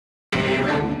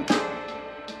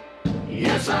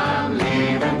Yes, I'm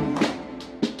leaving.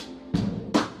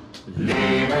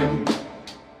 Leaving.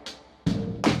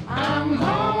 I'm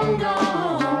long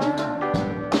gone.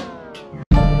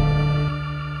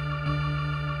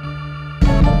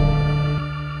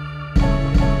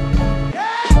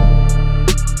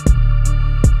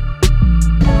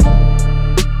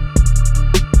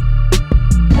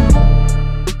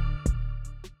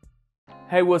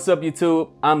 Hey, what's up YouTube?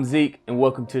 I'm Zeke and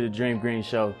welcome to the Dream Green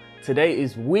Show. Today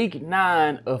is week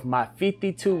 9 of my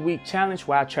 52-week challenge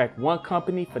where I track one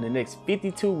company for the next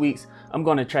 52 weeks. I'm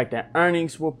going to track their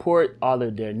earnings report, all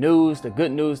of their news, the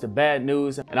good news, the bad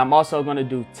news, and I'm also going to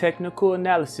do technical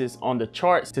analysis on the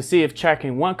charts to see if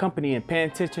tracking one company and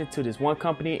paying attention to this one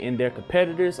company and their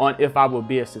competitors on if I will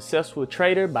be a successful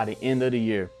trader by the end of the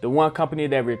year. The one company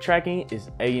that we're tracking is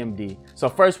AMD. So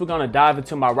first we're going to dive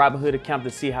into my Robinhood account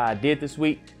to see how I did this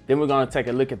week. Then we're going to take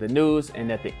a look at the news,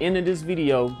 and at the end of this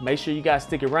video, make sure you guys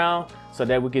stick around so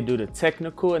that we can do the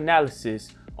technical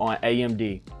analysis on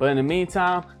AMD. But in the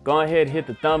meantime, go ahead and hit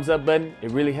the thumbs up button.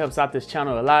 It really helps out this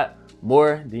channel a lot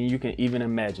more than you can even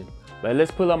imagine. But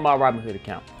let's pull up my Robinhood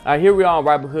account. All right, here we are on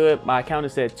Robinhood. My account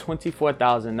is at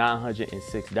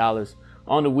 $24,906.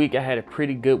 On the week, I had a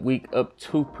pretty good week, up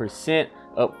 2%,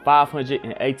 up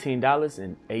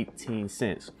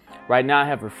 $518.18. Right now I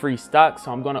have a free stock,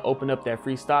 so I'm going to open up that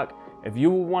free stock. If you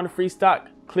want a free stock,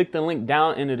 click the link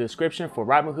down in the description for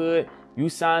Robinhood. You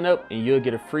sign up and you'll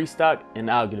get a free stock and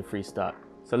I'll get a free stock.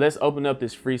 So let's open up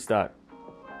this free stock.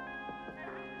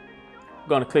 I'm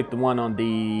going to click the one on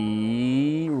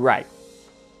the right.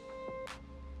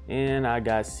 And I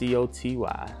got COTY.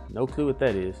 No clue what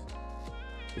that is.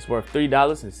 It's worth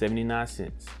 $3.79.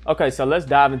 Okay, so let's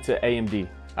dive into AMD.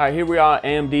 All right, here we are,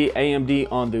 AMD. AMD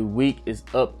on the week is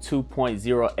up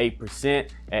 2.08%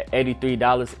 at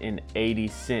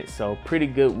 $83.80. So pretty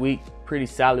good week, pretty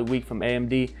solid week from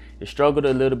AMD. It struggled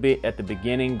a little bit at the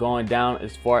beginning, going down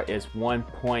as far as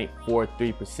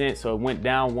 1.43%. So it went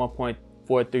down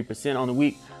 1.43% on the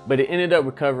week, but it ended up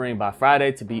recovering by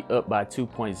Friday to be up by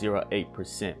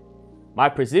 2.08%. My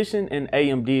position in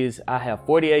AMD is I have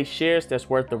 48 shares that's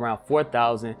worth around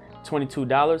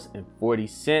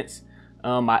 $4,022.40.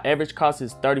 My average cost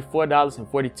is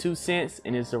 $34.42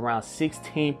 and it's around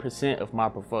 16% of my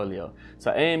portfolio.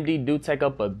 So AMD do take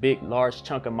up a big, large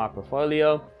chunk of my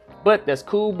portfolio, but that's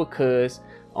cool because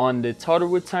on the total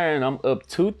return, I'm up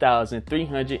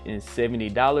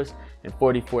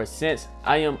 $2,370.44.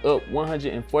 I am up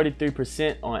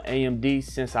 143% on AMD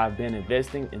since I've been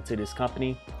investing into this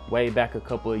company way back a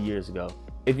couple of years ago.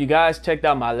 If you guys checked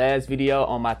out my last video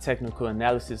on my technical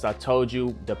analysis, I told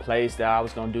you the plays that I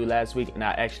was going to do last week, and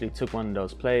I actually took one of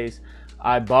those plays.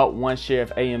 I bought one share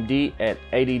of AMD at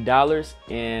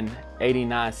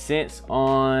 $80.89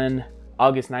 on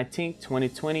August 19th,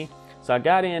 2020. So I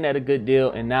got in at a good deal,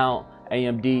 and now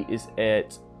AMD is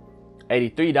at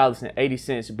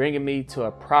 $83.80, bringing me to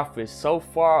a profit so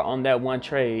far on that one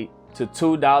trade to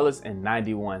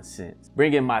 $2.91,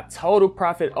 bringing my total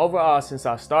profit overall since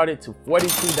I started to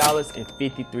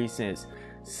 $42.53.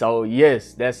 So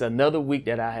yes, that's another week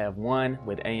that I have won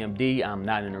with AMD. I'm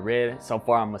not in the red. So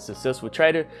far, I'm a successful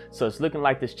trader. So it's looking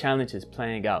like this challenge is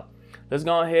playing out. Let's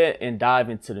go ahead and dive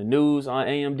into the news on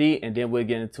AMD, and then we'll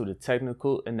get into the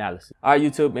technical analysis. All right,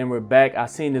 YouTube, and we're back. I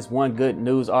seen this one good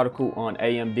news article on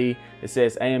AMD. It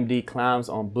says AMD climbs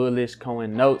on bullish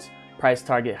Cohen notes. Price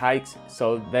target hikes.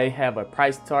 So they have a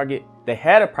price target. They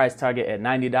had a price target at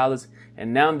 $90,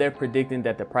 and now they're predicting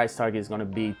that the price target is going to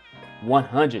be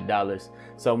 $100.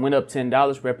 So it went up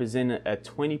 $10, representing a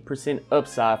 20%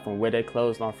 upside from where they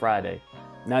closed on Friday.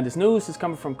 Now this news is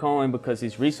coming from Cohen because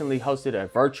he's recently hosted a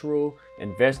virtual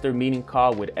investor meeting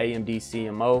call with AMD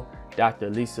CMO, Dr.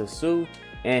 Lisa Su,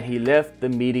 and he left the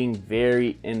meeting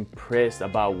very impressed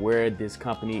about where this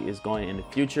company is going in the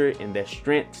future and their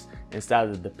strengths inside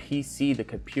of the PC, the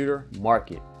computer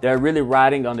market. They're really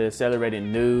riding on the accelerated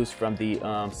news from the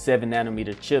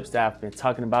 7nm chips that I've been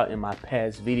talking about in my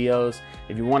past videos.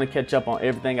 If you want to catch up on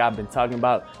everything I've been talking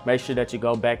about, make sure that you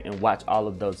go back and watch all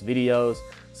of those videos.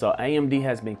 So AMD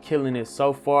has been killing it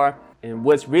so far, and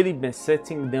what's really been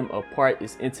setting them apart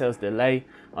is Intel's delay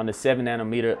on the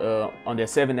 7nm on their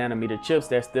 7nm chips.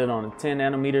 They're still on the 10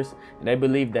 nanometers, and they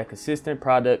believe that consistent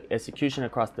product execution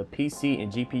across the PC and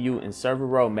GPU and server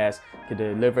roadmaps could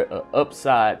deliver an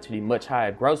upside to the much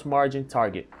higher gross margin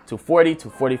target to 40 to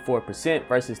 44%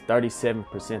 versus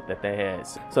 37% that they had.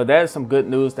 So that is some good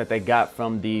news that they got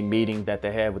from the meeting that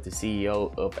they had with the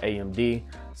CEO of AMD.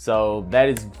 So that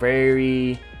is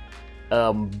very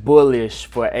bullish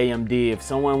for AMD. If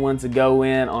someone wants to go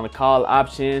in on a call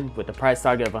option with the price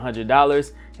target of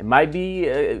 $100, it might be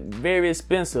very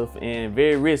expensive and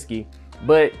very risky,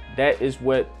 but that is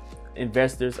what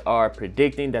investors are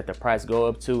predicting that the price go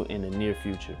up to in the near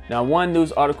future. Now, one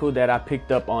news article that I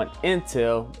picked up on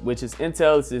Intel, which is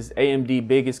Intel is AMD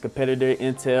biggest competitor,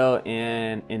 Intel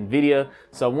and Nvidia.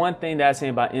 So one thing that I'm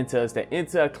saying about Intel is that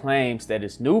Intel claims that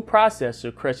its new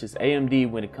processor crushes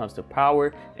AMD when it comes to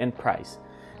power and price.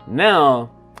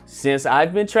 Now, since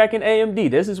I've been tracking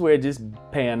AMD, this is where it's just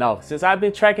paying off. Since I've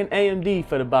been tracking AMD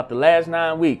for about the last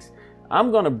 9 weeks, I'm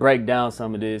gonna break down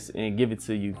some of this and give it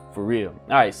to you for real.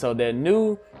 All right, so their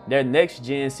next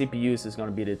gen CPUs is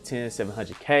gonna be the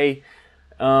 10700K,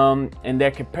 and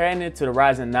they're comparing it to the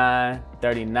Ryzen 9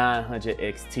 3900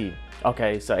 XT.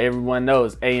 Okay, so everyone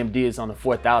knows AMD is on the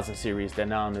 4000 series. They're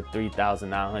not on the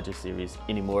 3900 series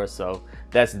anymore, so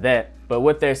that's that. But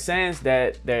what they're saying is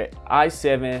that their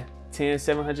i7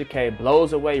 10700K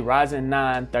blows away Ryzen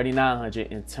 9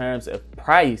 3900 in terms of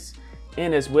price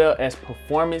and as well as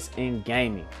performance in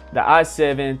gaming. The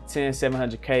i7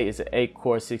 10700K is an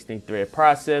 8-core 16-thread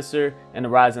processor, and the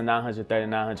Ryzen 900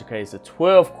 3900K is a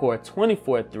 12-core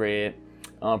 24-thread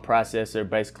processor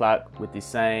base clock with the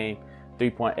same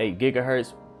 3.8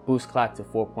 gigahertz boost clock to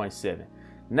 4.7.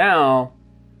 Now,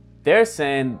 they're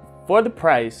saying for the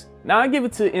price, now I give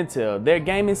it to Intel, their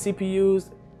gaming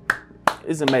CPUs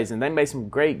is amazing. They make some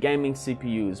great gaming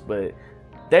CPUs, but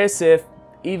they said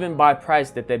even by price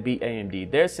that they beat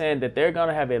AMD. They're saying that they're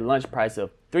gonna have a launch price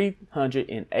of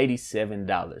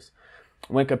 $387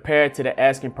 when compared to the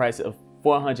asking price of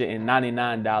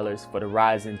 $499 for the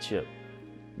Ryzen chip.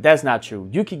 That's not true.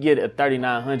 You could get a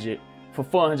 3900 for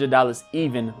 $400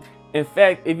 even. In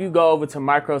fact, if you go over to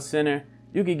Micro Center,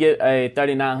 you could get a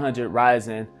 3900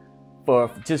 Ryzen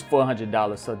for just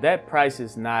 $400. So that price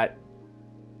is not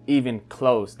even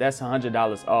close. That's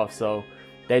 $100 off. So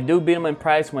they do beat them in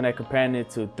price when they're comparing it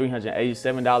to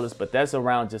 $387, but that's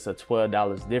around just a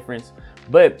 $12 difference.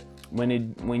 But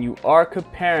when you are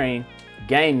comparing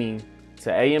gaming to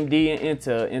AMD and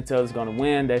Intel, Intel is going to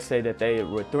win. They say that they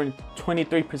were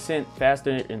 23%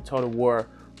 faster in Total War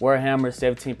Warhammer,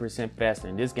 17% faster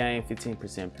in this game,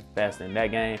 15% faster in that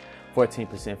game,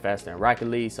 14% faster in Rocket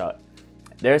League. So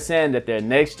they're saying that their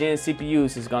next gen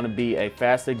CPUs is going to be a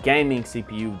faster gaming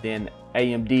CPU than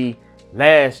AMD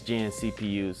last gen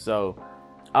CPUs. So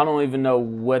I don't even know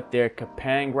what they're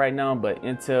comparing right now, but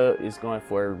Intel is going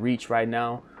for a reach right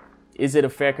now. Is it a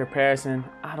fair comparison?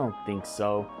 I don't think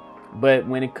so. But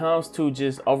when it comes to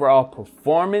just overall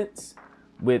performance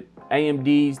with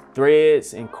AMD's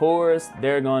threads and cores,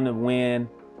 they're going to win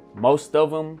most of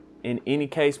them in any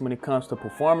case when it comes to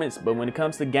performance. But when it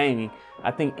comes to gaming,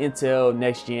 I think Intel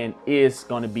next gen is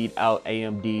going to beat out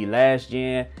AMD last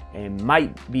gen and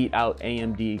might beat out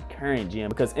AMD current gen,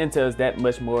 because Intel is that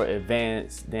much more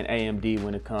advanced than AMD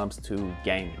when it comes to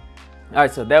gaming. All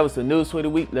right, so that was the news for the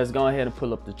week. Let's go ahead and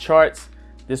pull up the charts.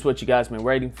 This is what you guys been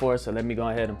waiting for, so let me go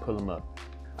ahead and pull them up.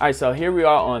 All right, so here we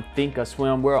are on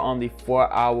Thinkorswim. We're on the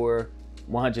 4-hour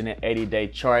 180-day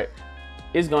chart.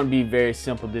 It's going to be very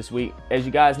simple this week. As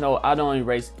you guys know,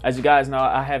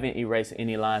 I haven't erased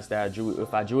any lines that I drew.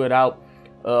 If I drew it out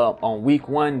on week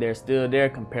 1, they're still there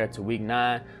compared to week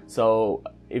 9. So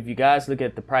if you guys look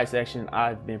at the price action,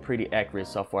 I've been pretty accurate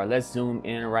so far. Let's zoom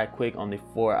in right quick on the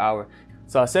 4-hour.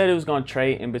 So I said it was going to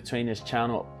trade in between this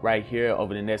channel right here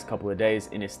over the next couple of days,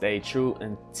 and it stayed true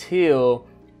until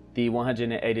the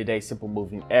 180-day simple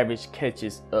moving average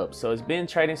catches up. So it's been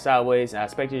trading sideways, and I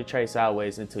expect it to trade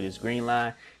sideways until this green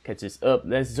line catches up.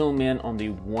 Let's zoom in on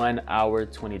the 1-hour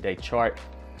 20-day chart.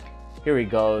 Here it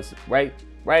goes. Right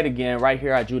again, right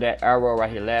here, I drew that arrow right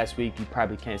here last week. You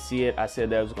probably can't see it. I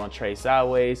said that it was going to trade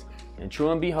sideways, and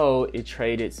true and behold, it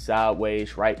traded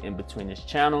sideways right in between this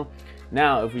channel.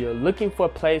 Now, if you're looking for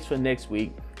plays for next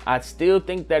week, I still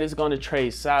think that it's going to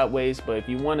trade sideways, but if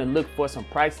you want to look for some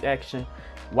price action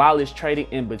while it's trading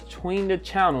in between the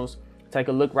channels, take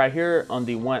a look right here on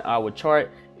the 1-hour chart.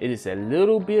 It is a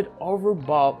little bit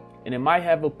overbought, and it might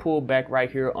have a pullback right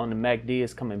here on the MACD.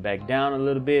 It's coming back down a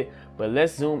little bit, but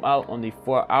let's zoom out on the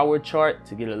 4-hour chart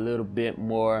to get a little bit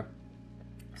more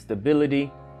stability.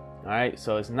 All right,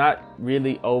 so it's not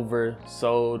really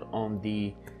oversold on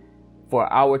the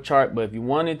 4-hour chart, but if you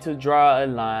wanted to draw a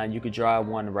line, you could draw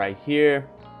one right here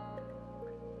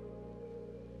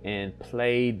and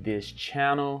play this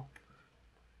channel,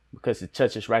 because it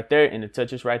touches right there and it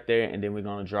touches right there, and then we're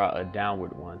going to draw a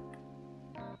downward one.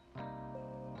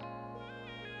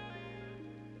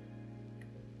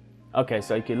 Okay,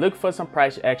 so you can look for some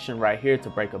price action right here to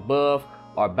break above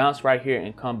or bounce right here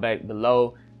and come back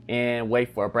below and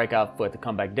wait for a breakout for it to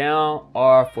come back down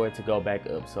or for it to go back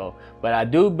up. So, but I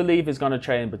do believe it's going to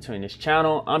trade in between this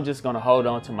channel. I'm just going to hold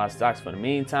on to my stocks for the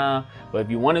meantime. But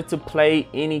if you wanted to play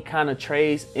any kind of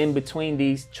trades in between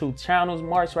these two channels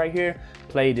marks right here,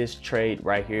 play this trade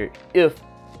right here if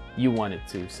you wanted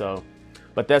to. So,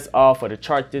 but that's all for the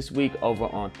chart this week over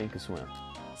on Thinkorswim.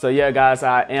 So yeah, guys,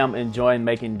 I am enjoying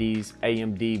making these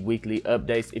AMD weekly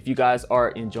updates. If you guys are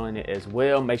enjoying it as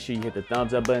well, make sure you hit the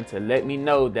thumbs up button to let me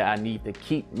know that I need to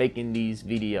keep making these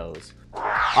videos.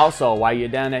 Also, while you're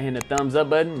down there hitting the thumbs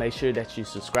up button, make sure that you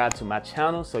subscribe to my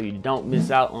channel so you don't miss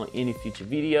out on any future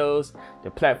videos. The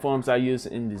platforms I use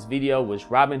in this video was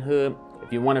Robinhood.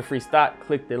 If you want a free stock,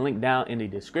 click the link down in the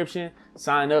description,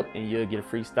 sign up, and you'll get a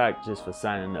free stock just for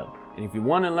signing up. And if you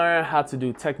want to learn how to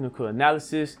do technical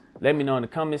analysis, let me know in the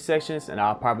comment sections and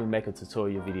I'll probably make a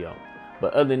tutorial video.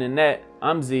 But other than that,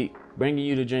 I'm Zeke, bringing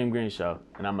you the Dream Green Show,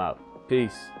 and I'm out.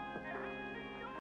 Peace.